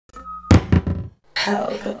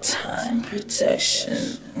Pelpa time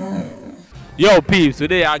protection. Yo, peeps,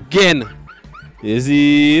 today again. You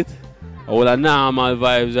see it? All the normal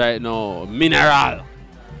vibes right now. Mineral.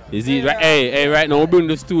 You see it? Right, hey, right now we bring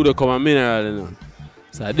the studio come a mineral, you know.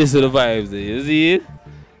 So this is the vibes there. You see it?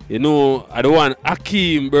 You know, I don't want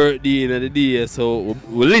Akeem birthday in the day, so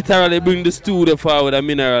we literally bring the studio forward a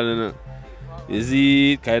mineral, you know. You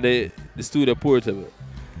see it? Kind of the studio portable.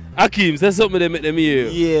 Akeem, say something they make them hear.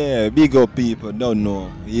 Yeah, big up people, don't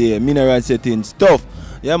know. Yeah, mineral setting stuff.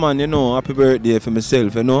 Yeah man, you know, happy birthday for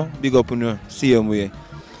myself, you know. Big up on the same way.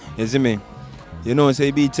 You see me? You know,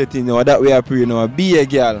 say beat setting, you know, that way I pray, you know, be a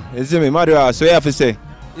girl. You see me? Mother, so you have to say.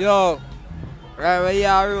 Yo, right where you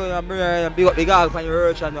are, I'm big up the girl from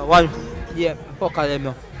your church and one, yeah, fuck all them,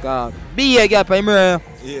 no. God. Be a girl from your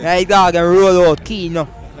yeah, the dog and roll out, key, no.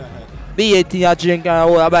 Be a thing you drink and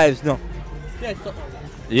all the vibes, no.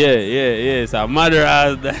 Yeah, so mother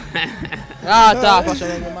has that.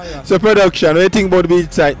 So production, what do you think about the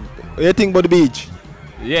beach side? What do you think about the beach?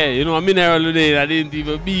 Yeah, you know, a mineral today, I didn't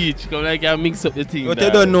even beach. Come like I mix up the thing. But you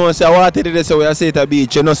don't know, so water there, so we say it a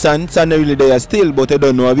beach. You know, sand really there still, but you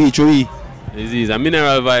don't know a beach. We. This is a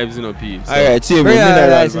mineral vibes, you know, people. So. Alright, see mineral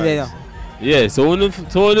vibes. Yeah, so yo,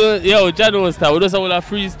 Jano style, we just have a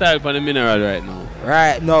freestyle for the mineral right now.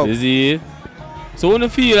 Right now. You see it? So when you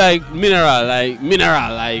feel like mineral,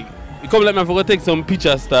 you come like me for go take some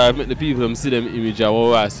pictures start, make the people see them image of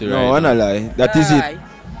what I see right now. No, I lie. That is it.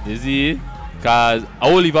 You see? Cause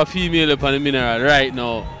I will leave a female upon the mineral right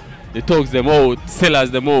now. They talks them out,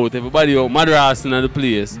 sellers them out, everybody out, mother ass in the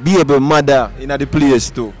place. Baby mother in the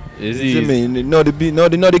place too. You see me? No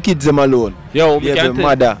the kids them alone. Yo, we can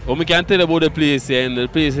tell about the place here, and the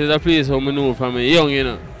place is a place where I know from a young, you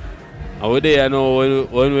know. Over there, you know,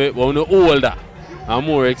 when we're older. And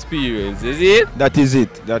more experience, is it? That is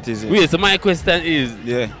it. Wait, so my question is,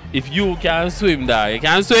 if you can swim there, you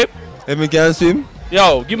can swim? If you can swim?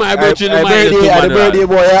 Yo, give my birthday the birthday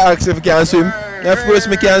boy, I ask if you can swim. Of course,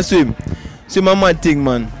 I can swim. Swim a mad thing,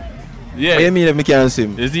 man. Yeah. What do you mean if I can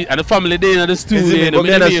swim? Is it? And the family there in the studio, you know,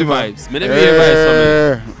 vibes.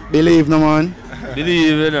 Believe no man.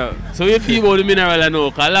 Believe, you know. So you feel about the mineral, you know,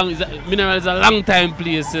 because mineral is a long time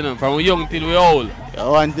place, you know, from young till we old.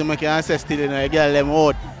 One thing I can say still, you know, you get them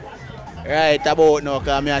out. Right about now,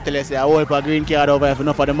 because I tell you, say, I hold for a green card over here for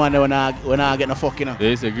enough of the money when I get no fuck, you know.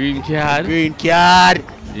 There's a green card? Green card.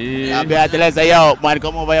 Yeah. I tell you, say, yo, man,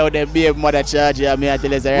 come over here with them baby mother charge you. I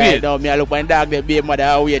tell you, say, right now, I look for the dog, the baby mother,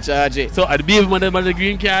 how we charge it. So, are the baby mother the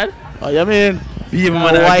green card? Oh, you mean? Baby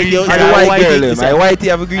mother green card. The white girl, my whitey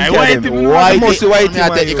have a green card.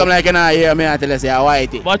 Whitey. You come like an eye here, I tell you, say, a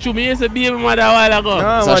whitey. But you mean say baby mother a while ago?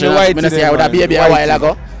 No, so man, the whitey. I say, I would have baby a while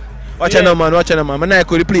ago. Watch out, man. Man, I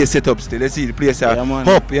could the place set up still. Let's see the place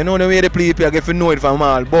up. You know the way the people get to know it from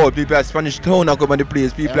all. But people are Spanish town are come on the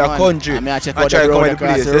place. People are country. I try to come on the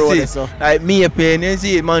place. You see, like me a pain. You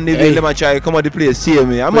see, man, they will them try to come on the place. See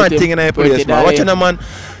me. I'm not thinking in the place, man. Watch out, man.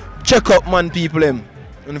 Check up, man, people them.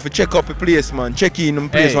 And if you check up the place, man, check in the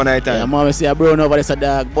place one night time. Yeah, man, I see a brown over there,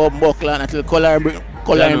 dog. Bob Buckland until color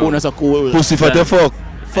and bonus are cool. Pussy for the fuck.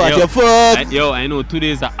 Fuck your fuck. Yo, I know today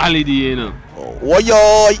is a holiday, you know. Oh,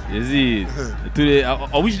 yo. You see, today,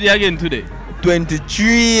 which day again today?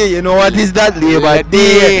 23, you know what is that? Labor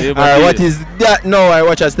Day. Alright, what is that? No, I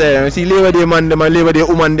watch us there. See, Labor Day man, them and Labor Day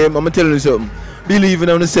woman, them. I'm telling you something. Believe in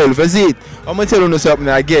yourself, you see it? I'm telling you something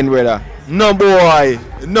again, brother. No boy,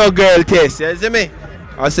 no girl test, you see me?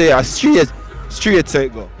 I say a straight so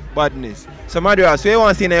it go. Badness. So Madras, where you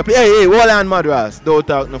want to see in play? Hey, hold on Madras. Don't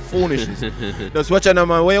talk no foolishness. Just watch out,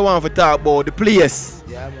 man. Where you want to talk about the place?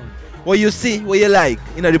 Yeah, man. What you see, what you like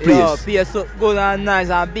in the place? Yo, place so good and nice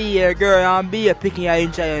and be here, girl, and be here picking your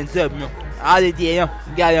inch and yourself, you know. All the day, you know.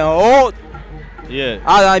 Get your out. Yeah.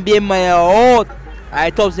 All the be my out. I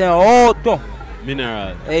told them out too.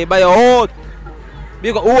 Mineral. Hey, by your out.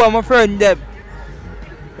 Because who are my friend them?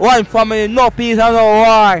 One family, no peace and no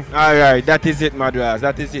war. Alright, that is it, Madras.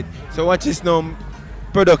 That is it. So what is now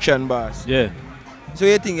production, boss? Yeah. So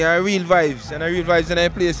you think are real vibes and a real vibes in a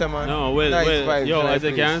place, man? No, well, yo, as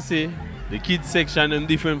you can see, the kids section them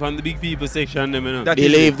different from the big people section them, you know.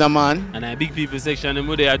 Believe the man. And the big people section them,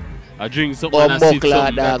 they are drink something and sip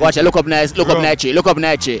something. Watch it, look up nice, look up nice, look up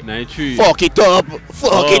nice. Fuck it up,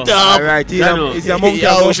 it up. Alright, he's a monkey.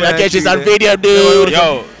 Yo, should I catch this on video, dude?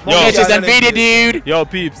 Yo, catch this on video, dude. Yo,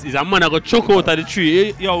 peeps, is a man I got choke out of the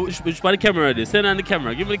tree. Yo, which part the camera there? Send on the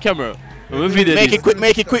camera, give me the camera. Make it quick,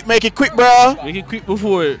 bro. Make it quick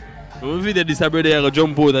before. When we video this, I brother I go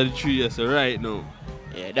jump out of the tree, yes, right now.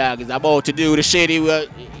 Yeah, dog is about to do the shitty work.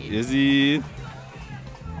 You see?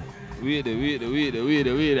 Wait.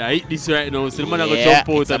 I hit this right now, so the man I go jump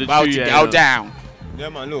out of the tree. It's about to go down. Yeah,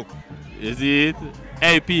 man, look. You see it?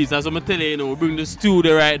 Hey, peace, that's what I'm telling you, you know, we bring the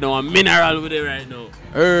studio right now, and mineral with it right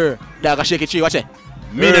now. Dog, I shake it tree, watch it.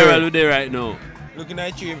 Mineral with it right now. Looking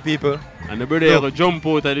at you, people. And the brother you go jump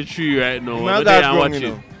out of the tree right now. Man, Over there and God watch wrong, it. you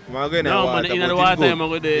know. No, man, in the water, I'm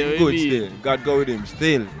going there. He's good still. God go with him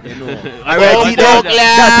still. You know. Alright, He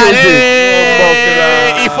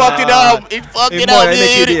fucked it up. He fucked it up,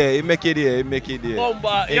 dude. He make it there. He make it there.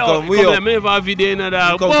 Bomba. He Yo, come come way up. let me have a video in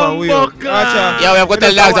there. He come from way up. Bomba. Yeah, we have got to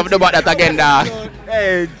tell dogs about that again, dog.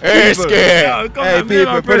 Hey, Hey, people. scared. Hey,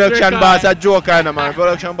 people. Production boss a joke kind of man.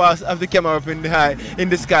 Production boss have the camera up in the high, in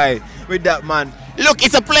the sky with that man. Look,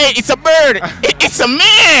 it's a plane, it's a bird, it's a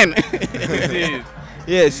man.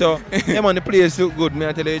 Yeah, so yeah, man, the place look good. Me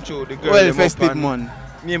I tell you the truth. The girl Well them up festive, and- man.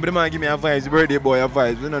 Me and the man give me a vibes, birthday boy a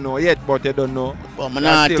vibes. We don't know yet, but they don't know. But I'm I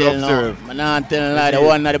not still telling no. observe. I'm not telling like the See,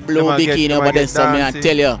 one of the blue them a get- bikini them a over there, get so me I dancing.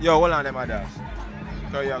 tell you. Yo, hold on, them a dance.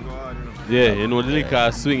 So you go on, you know. Yeah, you know the liquor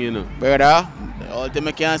swing, you know. Brother, the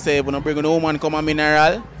ultimate can say if you don't bring a woman come a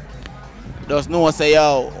mineral, just know say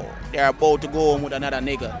yo, they're about to go home with another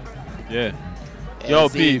nigga. Yeah. Yo,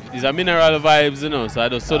 see? Peep, it's a mineral vibes, you know, so I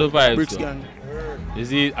just saw the vibes. Bricks So. gang. You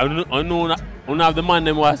see, I know have the man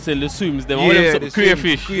them who sell the swims, them all Yeah, them the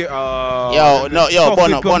crayfish. swing, Yo, no, yo, fuck burn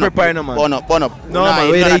with up, burn up, pepper, man. burn up, burn up. No, Nah, man,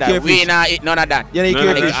 eat we none don't of eat that. crayfish. We not eat none of that. You don't eat No,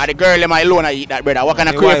 no, crayfish? The girl them alone I eat that, brother. What kind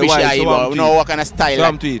of Hey, why, crayfish why? you So eat, what bro? I'm You know what kind of style?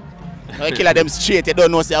 Some Like? to eat. You kill them straight, you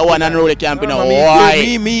don't know say I want and roll the camp, you know. Me Why?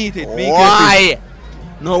 eat it. Me Why?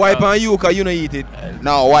 No, wipe on you, cause you don't eat it.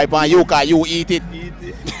 No, wipe on you, cause you eat it.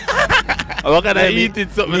 What can I Yeah, me- eat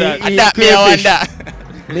it, something me like that? eat And that me I crayfish.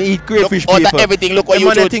 wonder. Me eat crayfish, Look out people. of everything, look what Them you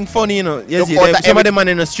man they do. think funny, you know. Yes, Look see, out them, of some of them man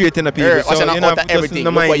in the straight in the people. Watch So out you know, of just everything, no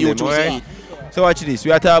look what mind you them, choose to alright? eat. So watch this.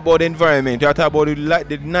 We are talking about the environment. We are talking about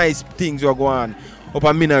the nice things we are going on up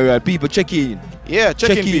on mineral. People check in. Yeah,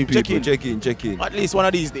 check in, people. check in. Check in. At least one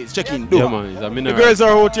of these days, check in. Do. Yeah, man, it's a The mineral. girls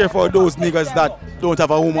are out here for those niggas that don't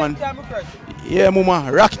have a woman. Yeah, mama,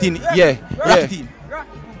 rock it in. Yeah, Rock it in.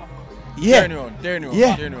 Yeah. Turn around, turn around,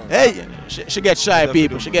 Yeah. turn around. Hey, she get shy,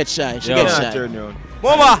 people. She get shy. She Yeah. get Nah, shy. turn around.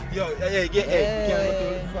 Mama! Yo, hey, we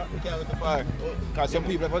can't go too far. Because some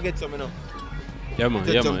people forget some, you know. Yeah, man,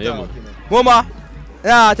 Take yeah, some man, yeah, talk, man. you know. Mama!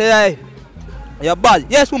 Nah, today. You're bad.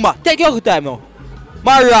 Yes, Mama. Take your good time now.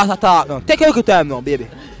 Mario has a talk now. Take your good time now, baby.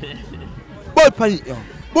 Boom pan it now.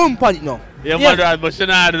 Boom pan it now. Yeah, man, right, but she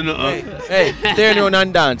not do nothing. Hey, turn around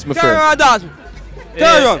and dance, my Turn friend. around, dance.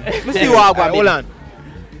 Turn around. Let me see what I Hold want. on.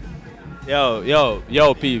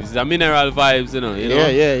 Yo, peeps, it's a mineral vibes, you know. You know?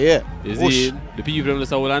 Yeah. You see, the people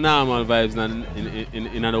just have all the normal vibes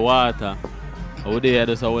in the water. Over there,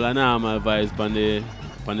 just have all the normal vibes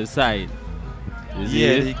on the side. You see Yeah,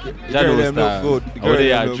 it? the girl them look good. The Over girl there,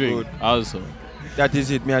 them I look drink good. also. That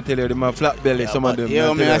is it, me I tell you, them a flat belly, some of them. Yeah,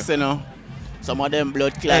 I me tell I you. say no. Some of them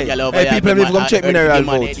blood Hey, clot girl over hey, here. people them need to come a- check a- mineral them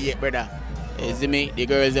a vote. idiot, brother. You see me? The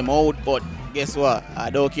girls them out, but guess what? I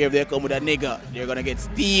don't care if they come with a nigga. They're gonna get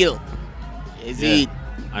steal. You see it?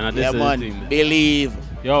 And Yeah, that's the man. thing. Believe.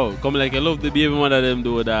 Yo, come like I love the baby mother them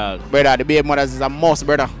do, dog. Brother, the baby mothers is a must,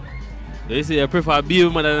 brother. They say I prefer a baby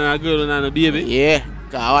mother than a girl who not a baby. Yeah,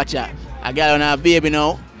 cause watch her. A girl on a baby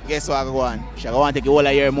now, guess what I go on? She go on take the whole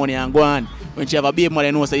of your money and go on. When she have a baby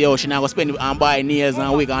mother, know say yo, she not gonna spend it and buy nails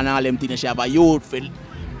and wig and all them things. She have a youthful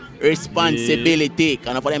responsibility.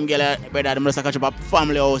 And for them girl, brother, them just catch up a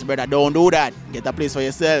family house, brother. Don't do that. Get a place for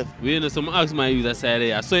yourself. We know some ask my user side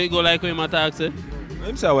there. So it go like when my talk say.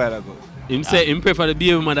 Him say a while ago. Him say him prefer the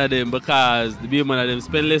baby mother them because the baby mother them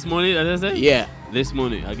spend less money, as I say? Yeah. Less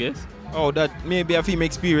money, I guess. Oh, that maybe a female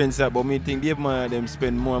experience that, but me think the man them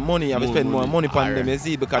spend more money. I More spend more money money. on them, you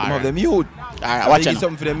see, because they have Alright. them youth. Alright, And watch they it give now.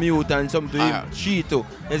 something for them youth and something to him Alright. cheat to.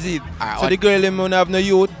 You see? Alright, So what- the girl them don't have no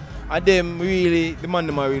youth, and them really, the man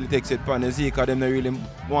them a really takes it upon, you see, because them don't really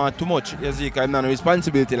want too much, you see, because them not no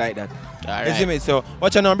responsibility like that. You see me? So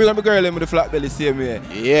watch out now, bring up the girl them with the flat belly same way.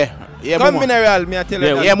 Yeah. Yeah, Come mama. mineral, me I tell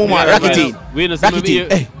you that. yeah, mama, rock it in. We know Rock some it in.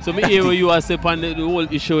 Hey. so me hear what you are saying on the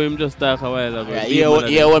whole issue him just talk a while ago. Yeah, Baby yeah, mother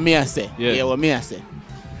yeah, them. what me I say. Yeah. Yeah, what me I say.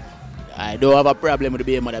 I don't have a problem with the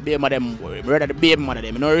baby mother. Baby mother, rather the baby mother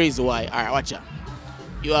them. No reason why. Alright, watch out.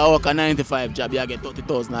 You are work a 9 to 5 job, you get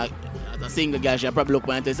 30,000. As a single guy, you probably look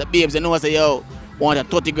and say, babes, you know what I say, yo, want a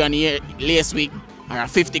 30 grand a year last week or a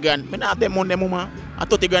 50 grand. I don't have them money, mama. A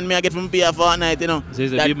 30 grand me I get from pay a fortnight, you know. So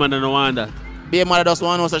it's a That baby mother no want that. baby mother just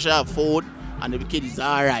want us to have food and the kid is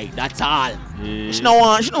alright. That's all. Yeah. She don't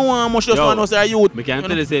want much, just Yo, want us to youth. Me can you tell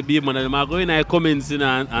know. you say baby mother them are going to comments you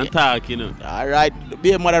know, and talk, you know. Alright, the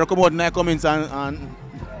baby mother come out in the comments and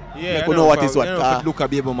Yeah, make you know what is what. You know, look at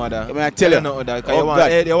baby mother. I mean, I tell you. know that. Oh, You want,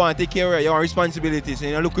 God. you want to take care of it. You want responsibility. So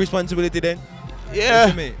you know, look responsibility then.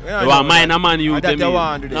 Yeah. You want mine a man youth, you mean? No,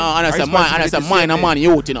 and I said mine a man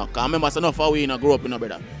youth, you know. Because remember, it's enough for we, you know, grow up, you know,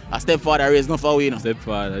 brother. A stepfather raised enough for we, you know.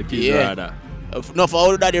 Stepfather, kid brother. Enough for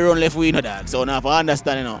all daddy run left we, you know, dog. So now I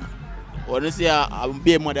understand, you know. When you see a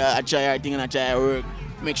baby mother, I try her thing and I try her work,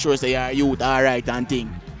 make sure say your youth alright and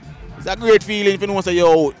thing. It's a great feeling if you know say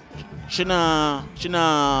yo, she nah,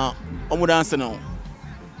 how would I answer now?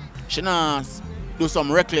 She nah do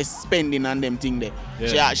some reckless spending on them thing there.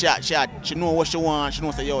 Yeah. She know what she want. She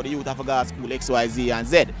know say yo, the youth have to go to school X, Y, Z and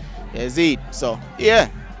Z. You see it? So yeah.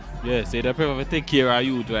 Yeah, so they prefer to take care of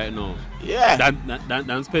youth right now. Yeah.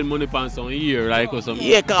 Than spend money on some year like or some.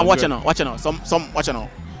 Yeah, come watch it now. Watch it now.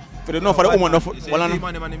 For the woman, yeah,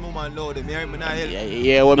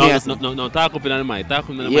 what me I say? No, talk up in the mic. Talk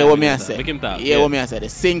up in the mic. Yeah, what me I say? Make him talk. Yeah, what me I say? The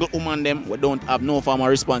single woman them we don't have no form of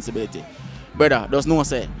responsibility. Brother, does no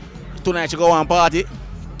say. Tonight she go on party,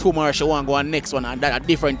 tomorrow she want go on next one, and that a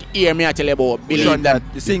different year me I tell you about. Believe that.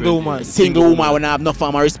 The single woman. The single woman when I have no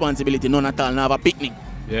form of responsibility, none at all, not have a picnic.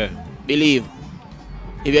 Yeah. Believe.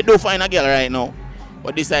 If you do find a girl right now,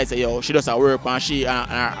 but decide say yo, she does her work and she and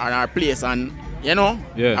her place and you know,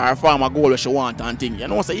 her farm a goal where she want and thing. You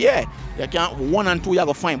know, say yeah, you can't 1 and 2 you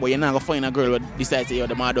go find, but you're not gonna find a girl who decides say yo,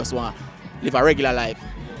 the man just want live a regular life.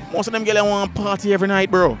 Most of them girls want party every night,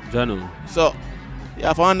 bro. Jano. So you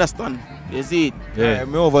have to understand. You see it? Yeah.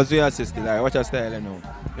 Me over to your sister, like watch your style, you know.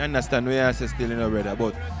 You understand where your sister, you know, brother.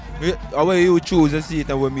 But how you choose, you see it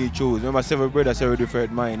and when me choose. Remember, several brothers, several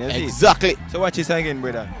different mind. Exactly. So watch this again,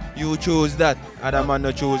 brother. You choose that, other man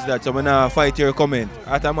not choose that. So I'm gonna fight your comment.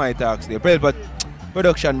 After my talks there. Pelpa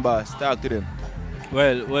production boss, talk to them.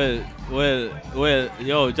 Well,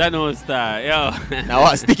 yo, Jano star, yo. Now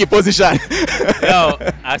what sticky position? Yo,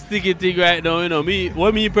 a sticky thing right now, you know.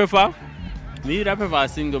 What me prefer? Me I prefer a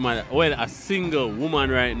single man. Well, a single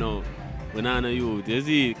woman right now. When I'm a youth, you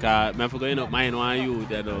see, because I forgot to mind one youth,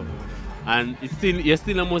 you know. And it's still, you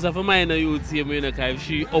still must have a mind a youth, see me, you know, because if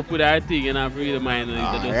she up with her thing, you know, free the mind, you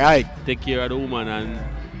know, just right. Take care of the woman and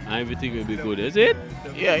everything will be good. You see it?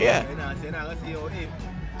 Yeah.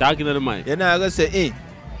 Talking to the mic. You're not going to say, hey,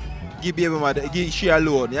 give baby mother, give she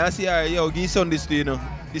alone. You see her, yo, give son this to you know.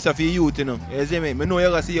 This is for youth, you know. You see me? I know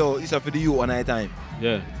you're going to see, yo, this is for the youth one night time.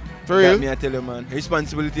 Yeah. For real? Me I tell you, man.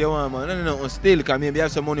 Responsibility you want, man. No. Still, because maybe you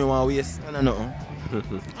have some money you want to waste. I don't know.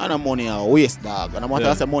 I don't money I waste, dog. And I'm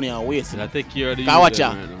not say money I waste. I take care of the youth. Watch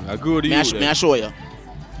ya. I grow the youth. Me I show you.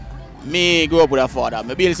 Me grow up with a father.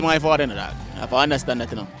 Me build my father, you know, dog. I have to understand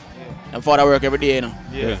that, you know. My father work every day, you know.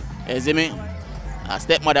 Yeah. You see me? A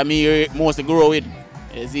stepmother me mostly grow with.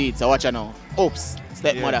 You see it? So watch her now. Oops.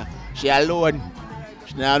 Stepmother. Yeah. She alone.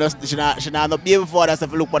 She not be able for that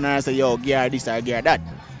stuff. Look on her and say, yo, gear this or gear that.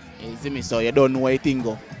 You see me? So you don't know where you think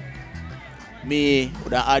go. Me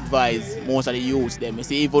would advise most of the youths them. You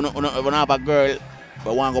see, if you don't have a girl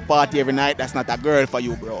but want to go party every night, that's not a girl for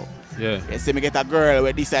you, bro. Yeah. You see me get a girl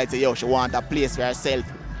who decides, yo, she want a place for herself.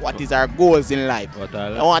 What is her goals in life?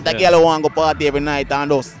 I want a girl who want to go party every night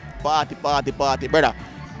and just party, brother.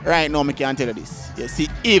 Right now, I can tell you this. You see,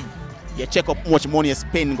 if you check up how much money you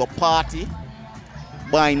spend go party,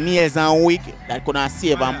 buy nails and wig, that could not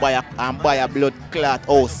save and buy a blood clot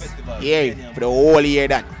house. Yeah, for the whole year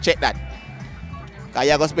that. Check that. Because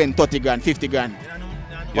you're going to spend 30 grand, 50 grand.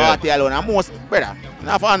 Party alone. And most, brother, you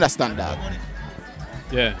have to understand that.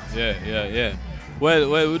 Yeah.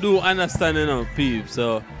 Well, we do understand, you know, peeps.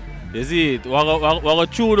 So, you see it. We're going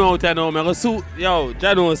to tune out, you know. We're going to suit, yo,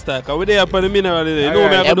 Jano Stack. We're there upon the mineral today. You know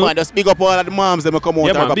what I'm going to do? Just big up all of the moms that come out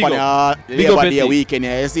and go upon the Labor Day weekend.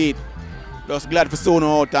 You see it. Just glad for soon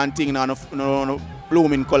out and thing, no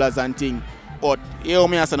blooming colors and thing. But you know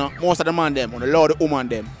me, I say, most of the man them, on the Lord the woman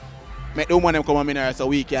them, make the woman them come in here so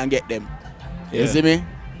we can get them. You see me?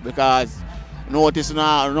 Because notice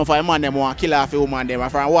now, if a man them want to kill off a woman them,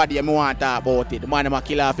 and from what they want to talk about it, the man them want to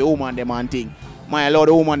kill off a woman them and thing. My Lord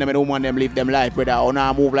the woman them and the woman them live them life, brother. I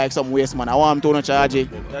now move like some waste man. I want them to charge it.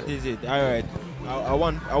 That is it. Alright. I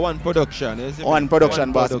want production. One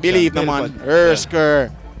production, boss. Believe the man.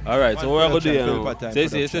 Ersker. Alright, so what we're going to do, you know?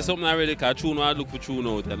 Say something already, because tune out, look for tune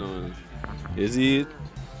out, you know. You see?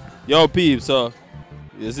 Yo, peeps, so,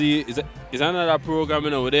 you see, it's another program, you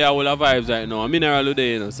know, where they are all the vibes right now. I'm mineral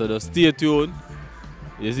today, you know, so just stay tuned.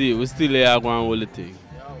 You see, we still here going all the thing.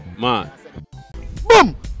 Man.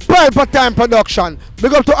 Boom! Pelpa Time Production.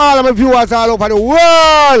 Big up to all of my viewers all over the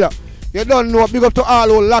world. You don't know, big up to all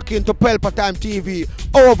who lock into Pelpa Time TV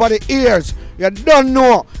over the years. You don't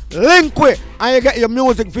know. Link with and you get your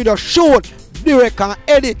music video shoot, direct and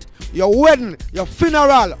edit, your wedding, your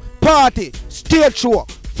funeral, party, stage show,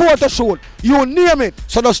 photo shoot, you name it.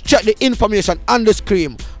 So just check the information on the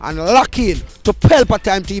screen and lock in to Pelpa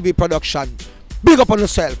Time TV Production. Big up on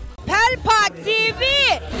yourself. Pelpa TV.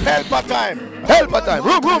 Pelpa time. Pelpa time.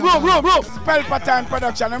 Room. Pelpa time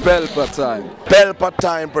production. Pelpa time. Pelpa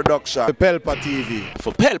time production. Pelpa TV.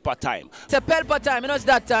 For Pelpa time. It's a Pelpa time, you know it's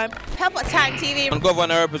that time. Pelpa Time TV. I'm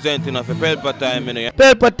governor representing of a Pelpa time, you know.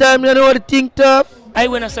 Pelpa time, you know what the thing tough? I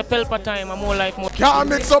when I say Pelpa time, I'm more like more. Can't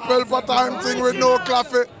mix up Pelpa time thing with no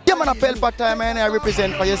coffee. Yeah, man, a Pelpa time, and I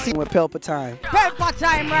represent for your scene with Pelpa time. Pelpa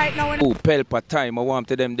Time right now. Oh, Pelpa time, I want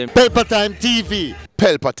to them. Pelpa time TV.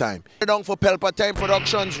 Pelpa time. Down for Pelpa time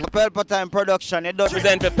productions. Pelpa time production, it does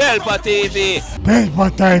Represent for Pelpa TV.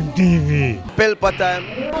 Pelpa time TV. Pelpa time.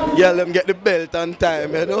 Yeah, let them get the belt on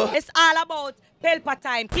time, you know. It's all about Pelpa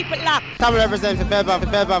Time. Keep it locked. Come represent for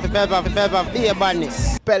Pelpa, be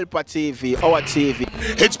badness. Pelpa TV, our TV.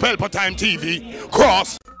 It's Pelpa time TV.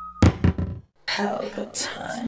 Cross. Pelpa Time.